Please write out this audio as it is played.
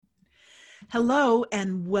Hello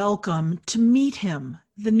and welcome to Meet Him,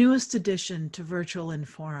 the newest addition to Virtual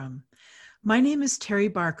Inforum. My name is Terry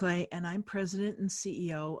Barclay, and I'm President and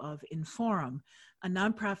CEO of Inforum, a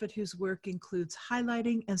nonprofit whose work includes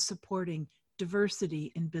highlighting and supporting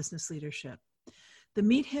diversity in business leadership. The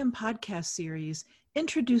Meet Him podcast series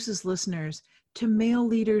introduces listeners to male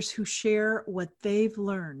leaders who share what they've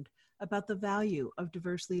learned about the value of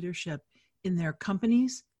diverse leadership in their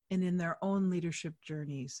companies and in their own leadership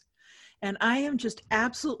journeys. And I am just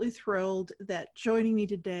absolutely thrilled that joining me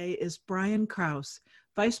today is Brian Krause,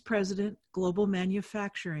 Vice President, Global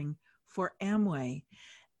Manufacturing for Amway,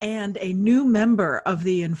 and a new member of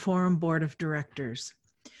the Inforum Board of Directors.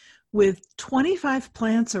 With 25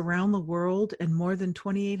 plants around the world and more than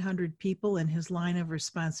 2,800 people in his line of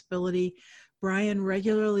responsibility, Brian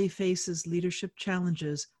regularly faces leadership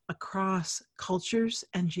challenges across cultures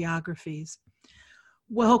and geographies.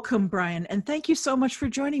 Welcome, Brian, and thank you so much for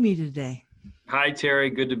joining me today. Hi, Terry.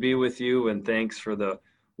 Good to be with you, and thanks for the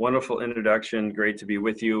wonderful introduction. Great to be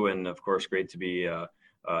with you, and of course, great to be a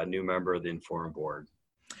new member of the Inforum Board.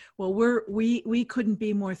 Well, we couldn't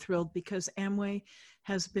be more thrilled because Amway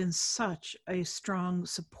has been such a strong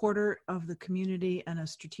supporter of the community and a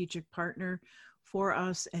strategic partner for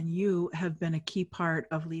us, and you have been a key part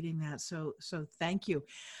of leading that. So thank you.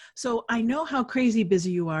 So I know how crazy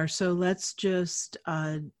busy you are, so let's just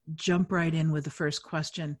jump right in with the first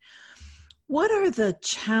question. What are the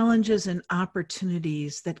challenges and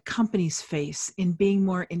opportunities that companies face in being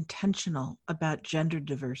more intentional about gender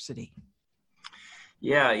diversity?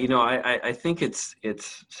 Yeah, I think it's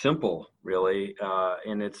simple, really,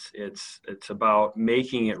 and it's about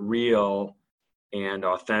making it real and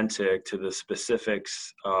authentic to the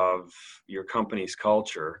specifics of your company's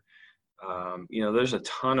culture. There's a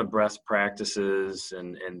ton of best practices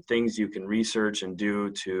and things you can research and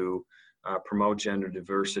do to promote gender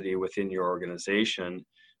diversity within your organization,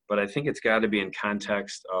 but I think it's got to be in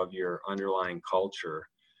context of your underlying culture.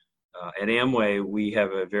 At Amway, we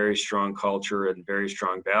have a very strong culture and very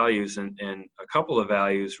strong values, and a couple of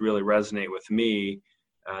values really resonate with me.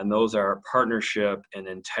 And those are partnership and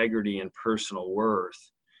integrity and personal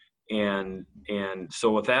worth. And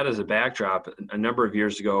so with that as a backdrop, a number of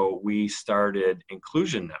years ago, we started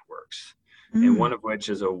inclusion networks, and one of which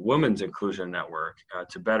is a women's inclusion network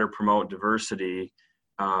to better promote diversity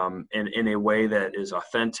in a way that is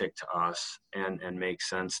authentic to us and makes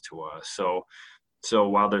sense to us. So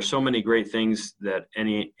while there's so many great things that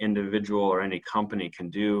any individual or any company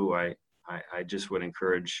can do, I just would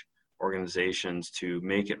encourage organizations to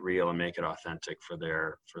make it real and make it authentic for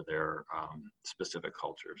their specific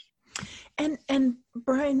cultures. And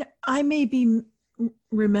Brian, I may be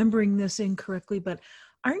remembering this incorrectly, but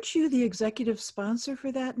aren't you the executive sponsor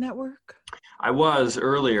for that network? I was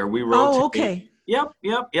earlier. We wrote. Oh, okay. Yep.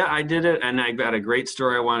 Yeah, I did it, and I got a great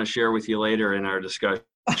story I want to share with you later in our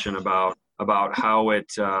discussion about how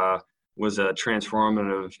it was a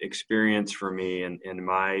transformative experience for me in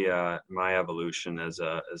my evolution as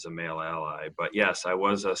a male ally. But yes, I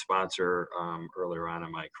was a sponsor earlier on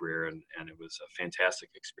in my career, and it was a fantastic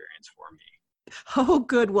experience for me. Oh,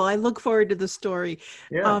 good. Well, I look forward to the story.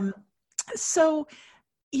 Yeah. So,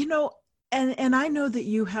 and I know that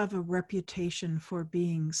you have a reputation for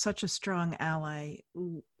being such a strong ally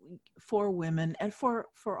for women and for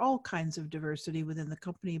all kinds of diversity within the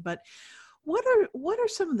company. But what are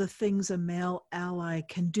some of the things a male ally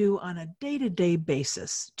can do on a day-to-day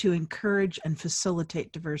basis to encourage and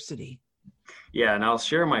facilitate diversity? Yeah, and I'll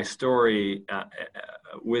share my story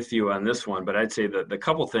with you on this one, but I'd say that the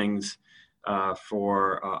couple things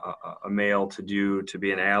for a male to do to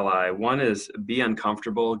be an ally. One is be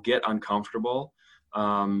uncomfortable, get uncomfortable.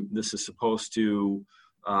 This is supposed to,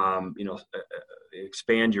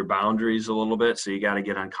 expand your boundaries a little bit, so you got to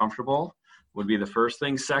get uncomfortable. Would be the first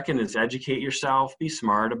thing. Second is educate yourself. Be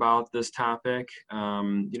smart about this topic.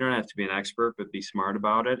 You don't have to be an expert, but be smart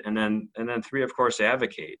about it. And then three, of course,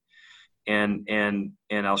 advocate. And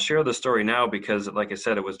I'll share the story now because, like I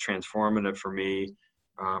said, it was transformative for me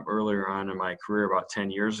earlier on in my career about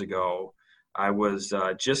 10 years ago. I was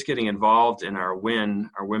just getting involved in our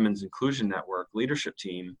Women's Inclusion Network leadership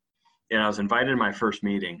team, and I was invited to my first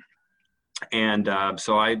meeting. And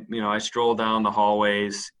so I stroll down the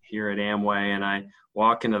hallways here at Amway, and I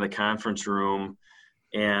walk into the conference room,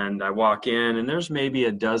 and I walk in, and there's maybe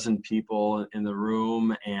a dozen people in the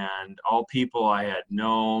room, and all people I had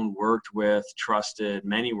known, worked with, trusted.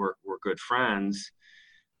 Many were good friends,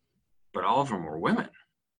 but all of them were women.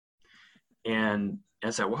 And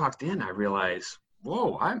as I walked in, I realized,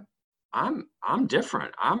 whoa, I'm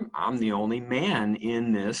different. I'm the only man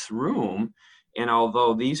in this room. And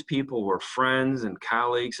although these people were friends and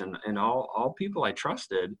colleagues and all people I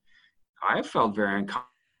trusted, I felt very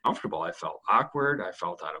uncomfortable. I felt awkward. I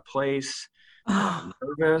felt out of place, Oh,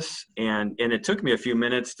 nervous, and it took me a few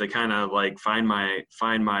minutes to kind of like find my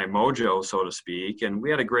mojo, so to speak. And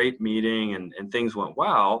we had a great meeting, and things went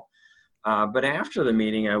well. But after the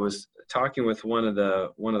meeting, I was talking with one of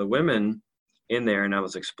the women in there, and I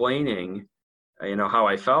was explaining, how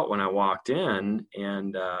I felt when I walked in,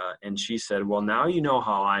 and she said, "Well, now you know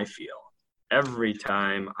how I feel every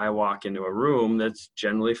time I walk into a room that's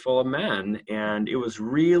generally full of men." And it was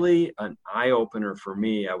really an eye opener for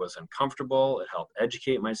me. I was uncomfortable. It helped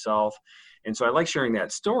educate myself, and so I like sharing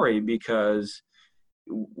that story because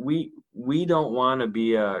we don't want to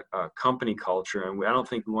be a company culture, and I don't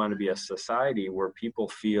think we want to be a society where people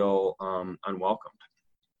feel unwelcomed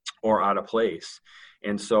or out of place.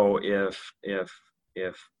 And so if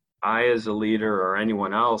I, as a leader, or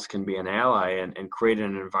anyone else, can be an ally and create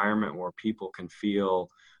an environment where people can feel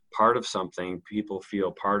part of something, people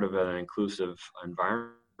feel part of an inclusive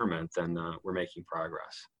environment, then we're making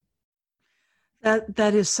progress.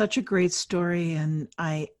 that is such a great story, and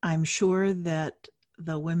I'm sure that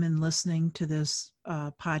the women listening to this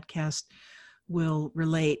podcast will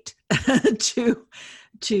relate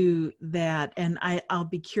to that. And I'll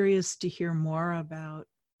be curious to hear more about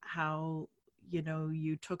how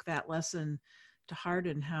you took that lesson to heart,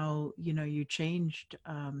 and how you changed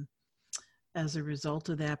as a result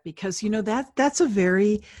of that. Because that's a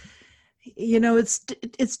very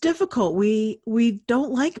it's difficult. We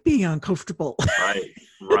don't like being uncomfortable.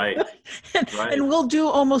 Right. And we'll do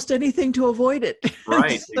almost anything to avoid it.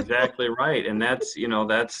 Right, exactly right. And that's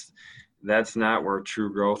not where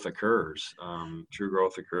true growth occurs. True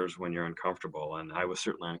growth occurs when you're uncomfortable, and I was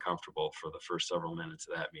certainly uncomfortable for the first several minutes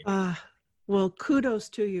of that meeting. Well, kudos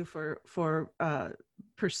to you for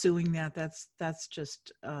pursuing that. That's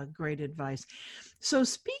just great advice. So,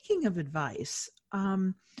 speaking of advice,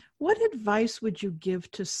 what advice would you give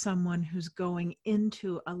to someone who's going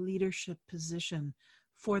into a leadership position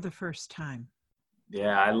for the first time?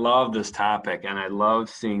 Yeah, I love this topic, and I love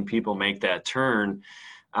seeing people make that turn.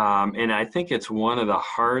 And I think it's one of the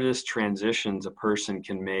hardest transitions a person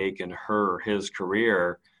can make in her or his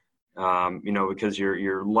career. Because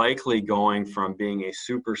you're likely going from being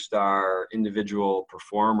a superstar individual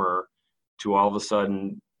performer to all of a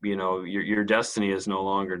sudden, your destiny is no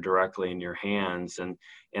longer directly in your hands. And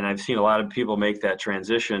I've seen a lot of people make that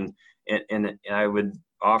transition, and I would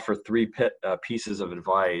offer three pieces of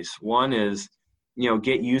advice. One is,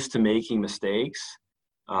 get used to making mistakes,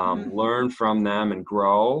 learn from them and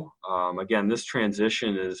grow. Again, this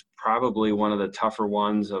transition is probably one of the tougher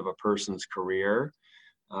ones of a person's career.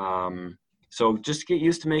 So just get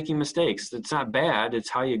used to making mistakes. It's not bad. It's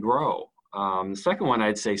how you grow. The second one,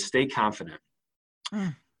 I'd say, stay confident.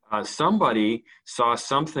 Somebody saw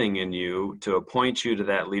something in you to appoint you to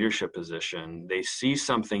that leadership position. They see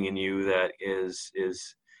something in you that is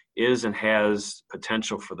and has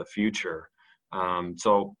potential for the future.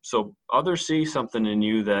 So others see something in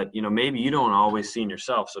you that, maybe you don't always see in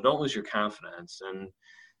yourself. So don't lose your confidence.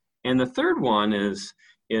 And the third one is,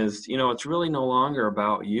 it's really no longer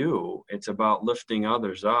about you. It's about lifting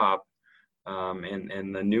others up.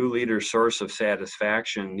 And the new leader's source of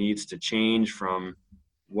satisfaction needs to change from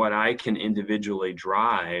what I can individually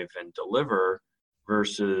drive and deliver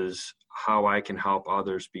versus how I can help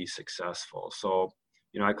others be successful. So,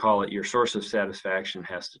 I call it, your source of satisfaction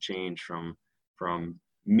has to change from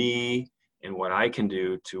me and what I can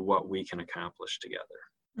do to what we can accomplish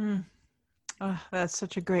together. Oh, that's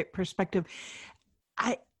such a great perspective.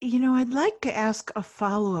 I'd like to ask a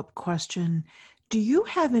follow-up question. Do you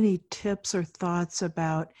have any tips or thoughts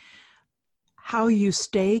about how you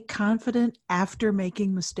stay confident after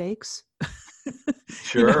making mistakes?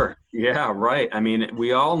 Sure. Yeah, right. I mean,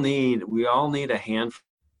 we all need a handful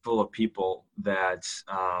of people that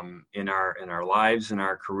in our lives, in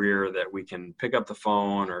our career, that we can pick up the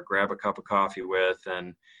phone or grab a cup of coffee with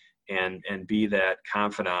and be that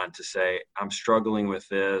confidant to say, I'm struggling with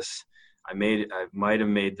this. I might have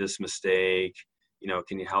made this mistake.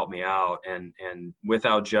 Can you help me out? And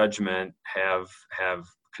without judgment, have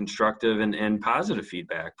constructive and positive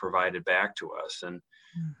feedback provided back to us. And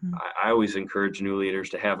I always encourage new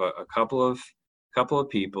leaders to have a couple of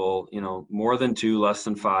people, more than two, less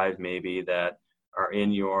than five, maybe, that are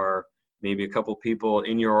maybe a couple of people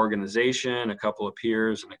in your organization, a couple of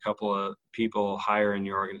peers, and a couple of people higher in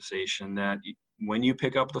your organization that when you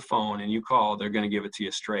pick up the phone and you call, they're going to give it to you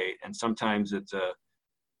straight. And sometimes it's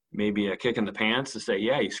maybe a kick in the pants to say,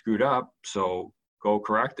 yeah, you screwed up, so go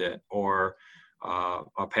correct it. Or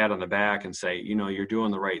a pat on the back and say, you know, you're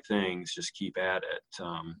doing the right things, just keep at it,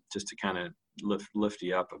 just to kind of lift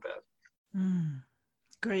you up a bit.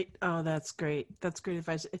 Great. Oh, that's great. That's great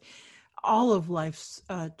advice. All of life's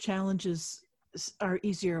challenges are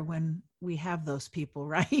easier when we have those people,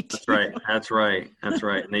 right? That's right. That's right. That's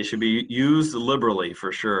right. And they should be used liberally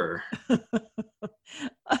for sure.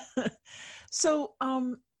 So,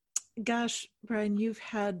 gosh, Brian, you've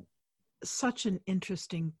had such an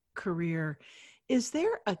interesting career. Is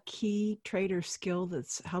there a key trait or skill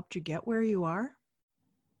that's helped you get where you are?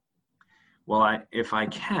 Well, if I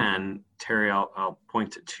can, Terry, I'll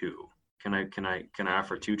point to two. Can I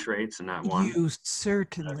offer two traits and not one? You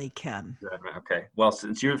certainly can. Okay. Well,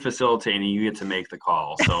 since you're facilitating, you get to make the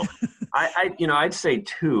call. So I'd say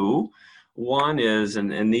two. One is,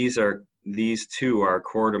 and these two are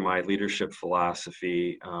core to my leadership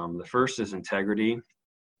philosophy. The first is integrity.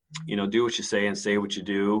 You know, do what you say and say what you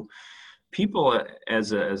do. People,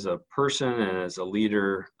 as a person and as a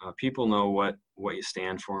leader, people know what you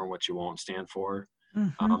stand for and what you won't stand for.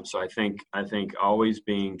 Mm-hmm. So I think always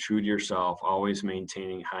being true to yourself, always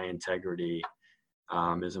maintaining high integrity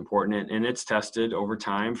is important, and it's tested over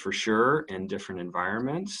time for sure in different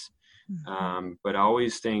environments. Mm-hmm. But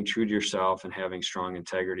always staying true to yourself and having strong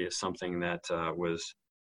integrity is something that was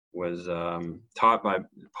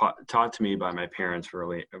taught to me by my parents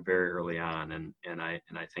very early on, and I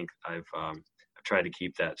think I've tried to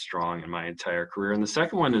keep that strong in my entire career. And the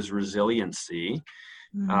second one is resiliency.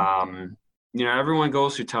 Mm-hmm. You know, everyone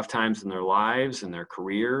goes through tough times in their lives and their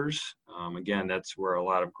careers. Again, that's where a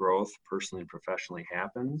lot of growth personally and professionally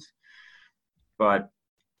happens. But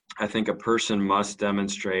I think a person must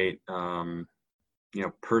demonstrate,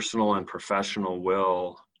 personal and professional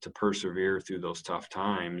will to persevere through those tough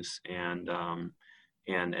times, and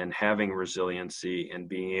having resiliency and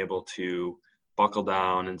being able to buckle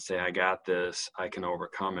down and say, I got this, I can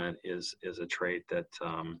overcome it, is a trait that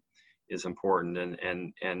is important,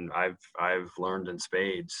 and I've learned in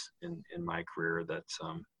spades in my career that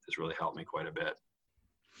has really helped me quite a bit.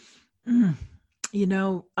 You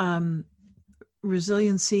know,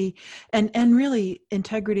 resiliency and really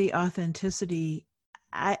integrity, authenticity.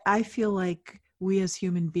 I feel like we as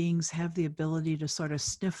human beings have the ability to sort of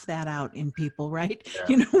sniff that out in people, right? Yeah.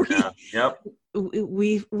 You know, Yep.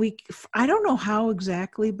 we I don't know how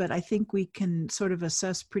exactly, but I think we can sort of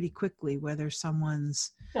assess pretty quickly whether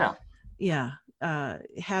someone's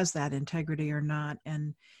has that integrity or not.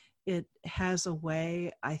 And it has a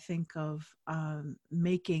way, I think, of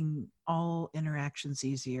making all interactions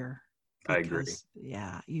easier. Because, I agree.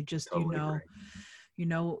 Yeah, you just Totally agree. you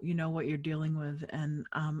know what you're dealing with, and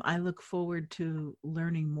I look forward to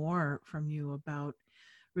learning more from you about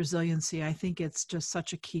resiliency. I think it's just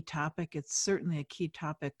such a key topic. It's certainly a key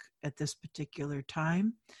topic at this particular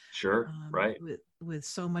time. Sure. Right. With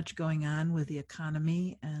so much going on with the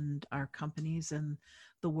economy and our companies and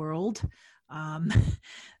the world,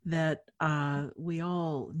 that we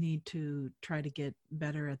all need to try to get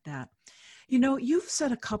better at that. You know, you've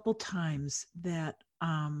said a couple times that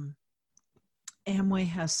Amway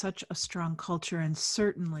has such a strong culture, and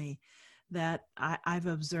certainly that I've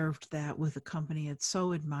observed that with the company. It's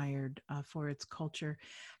so admired for its culture.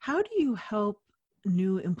 How do you help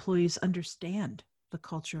new employees understand the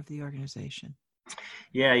culture of the organization?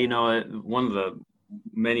 Yeah, you know, one of the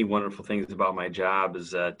many wonderful things about my job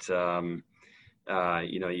is that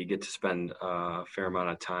you get to spend a fair amount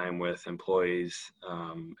of time with employees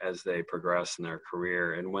as they progress in their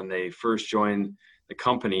career. And when they first join the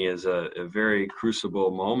company is a very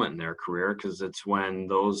crucible moment in their career, because it's when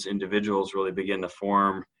those individuals really begin to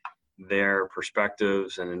form their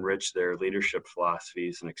perspectives and enrich their leadership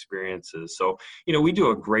philosophies and experiences. So, you know, we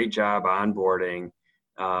do a great job onboarding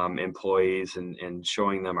employees and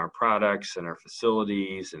showing them our products and our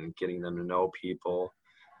facilities and getting them to know people.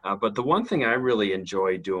 But the one thing I really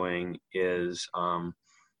enjoy doing is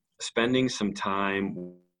spending some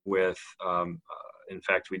time with, in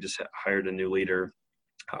fact, we just hired a new leader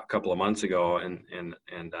a couple of months ago, and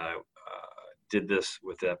did this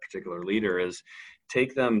with that particular leader, is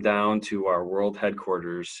take them down to our world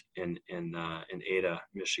headquarters in Ada,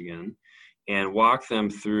 Michigan, and walk them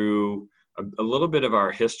through a little bit of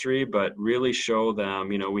our history, but really show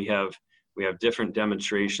them, you know, we have different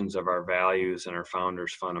demonstrations of our values and our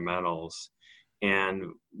founders' fundamentals. And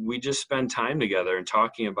we just spend time together and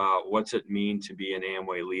talking about what's it mean to be an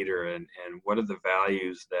Amway leader, and what are the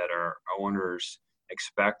values that our owners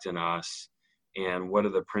expect in us, and what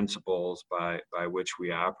are the principles by which we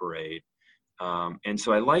operate. And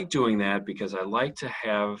so I like doing that because I like to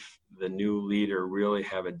have the new leader really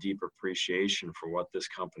have a deep appreciation for what this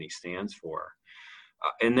company stands for.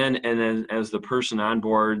 And then as the person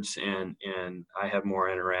onboards and I have more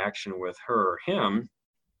interaction with her or him,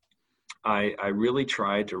 I really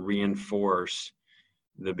try to reinforce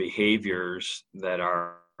the behaviors that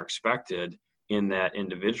are expected in that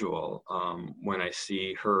individual. When I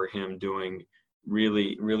see her or him doing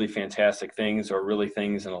really, really fantastic things or really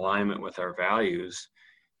things in alignment with our values,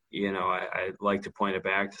 I like to point it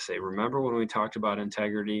back to say, remember when we talked about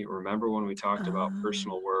integrity? Remember when we talked about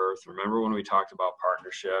personal worth? Remember when we talked about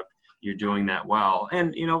partnership? You're doing that well.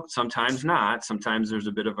 And, sometimes not. Sometimes there's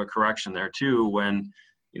a bit of a correction there too, when,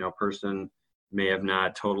 a person may have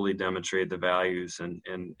not totally demonstrated the values and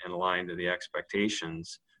aligned to the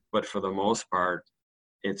expectations. But for the most part,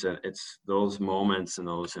 it's those moments and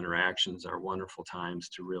those interactions are wonderful times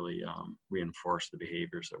to really reinforce the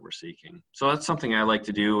behaviors that we're seeking. So that's something I like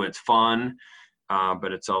to do. It's fun,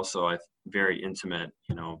 but it's also very intimate,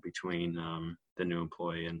 between the new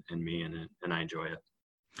employee and me, and I enjoy it.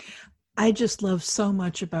 I just love so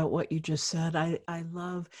much about what you just said. I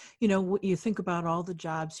love, what you think about all the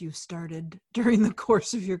jobs you've started during the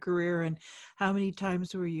course of your career, and how many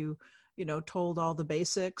times were you told all the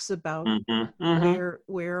basics about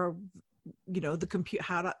where the computer,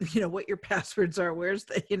 how to, what your passwords are, where's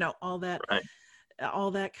the, all that, right.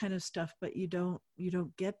 All that kind of stuff, but you don't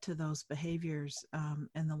get to those behaviors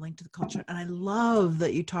and the link to the culture. And I love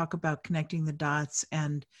that you talk about connecting the dots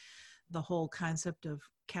and the whole concept of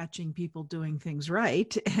catching people doing things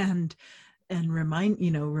right and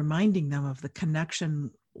reminding them of the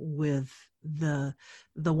connection with the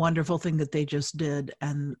wonderful thing that they just did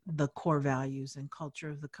and the core values and culture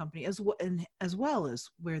of the company, as well as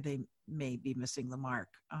where they may be missing the mark.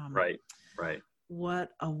 Right.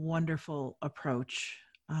 What a wonderful approach.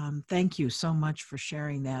 Thank you so much for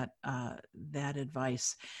sharing that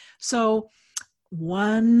advice. So,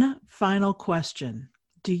 one final question.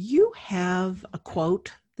 Do you have a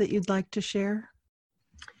quote that you'd like to share?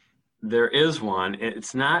 There is one.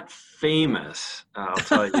 It's not famous, I'll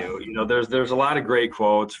tell you. There's a lot of great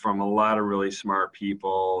quotes from a lot of really smart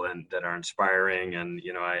people and that are inspiring. And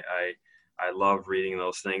I love reading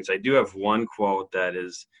those things. I do have one quote that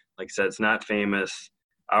is, like I said, it's not famous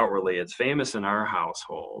outwardly. It's famous in our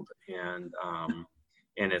household, and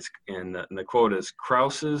the quote is,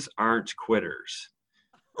 "Krauses aren't quitters."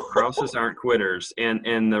 Krauses aren't quitters,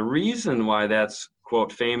 and the reason why that's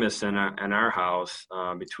quote famous in our house,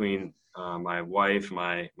 between my wife,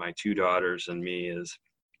 my two daughters, and me, is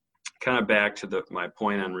kind of back to my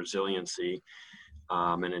point on resiliency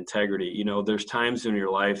and integrity. There's times in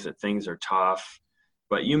your life that things are tough,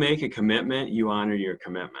 but you make a commitment, you honor your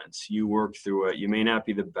commitments, you work through it. You may not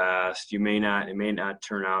be the best, it may not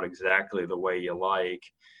turn out exactly the way you like,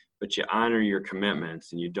 but you honor your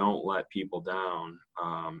commitments and you don't let people down.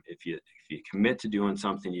 If you commit to doing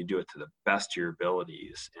something, you do it to the best of your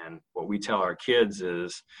abilities. And what we tell our kids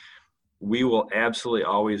is, we will absolutely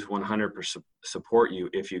always 100% support you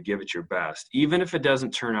if you give it your best, even if it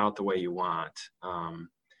doesn't turn out the way you want.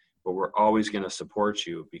 But we're always going to support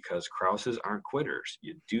you, because Krauses aren't quitters.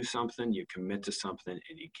 You do something, you commit to something,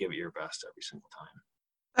 and you give it your best every single time.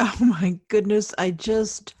 Oh my goodness. I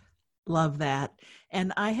just love that.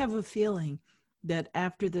 And I have a feeling that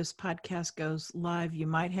after this podcast goes live, you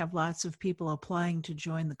might have lots of people applying to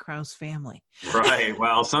join the Kraus family. Right.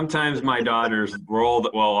 Well, sometimes my daughters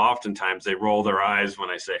oftentimes they roll their eyes when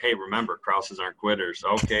I say, "Hey, remember, Krauses aren't quitters."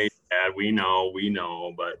 Okay, Dad, we know,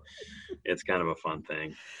 but it's kind of a fun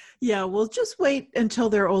thing. Yeah, well, just wait until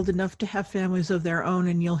they're old enough to have families of their own,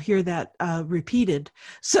 and you'll hear that repeated.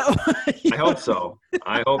 So I hope so.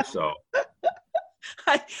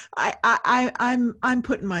 I'm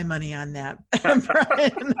putting my money on that,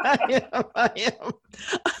 Brian. I am.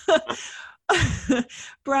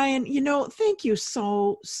 Brian, thank you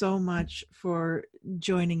so much for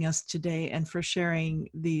joining us today and for sharing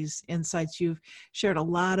these insights. You've shared a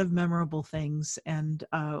lot of memorable things, and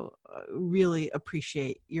really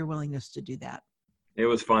appreciate your willingness to do that. It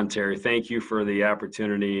was fun, Terry. Thank you for the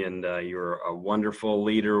opportunity, and you're a wonderful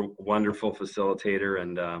leader, wonderful facilitator,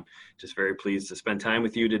 and just very pleased to spend time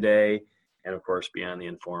with you today, and of course, be on the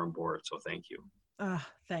Inforum board. So thank you.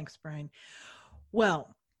 Thanks, Brian.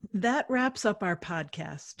 Well, that wraps up our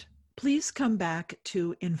podcast. Please come back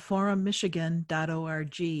to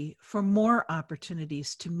inforummichigan.org for more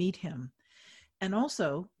opportunities to meet him, and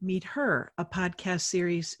also Meet Her, a podcast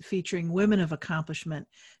series featuring women of accomplishment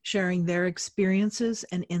sharing their experiences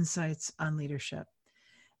and insights on leadership.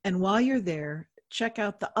 And while you're there, check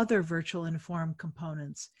out the other virtual Inforum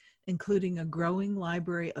components, including a growing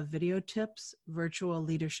library of video tips, virtual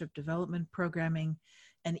leadership development programming,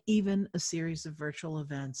 and even a series of virtual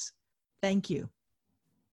events. Thank you.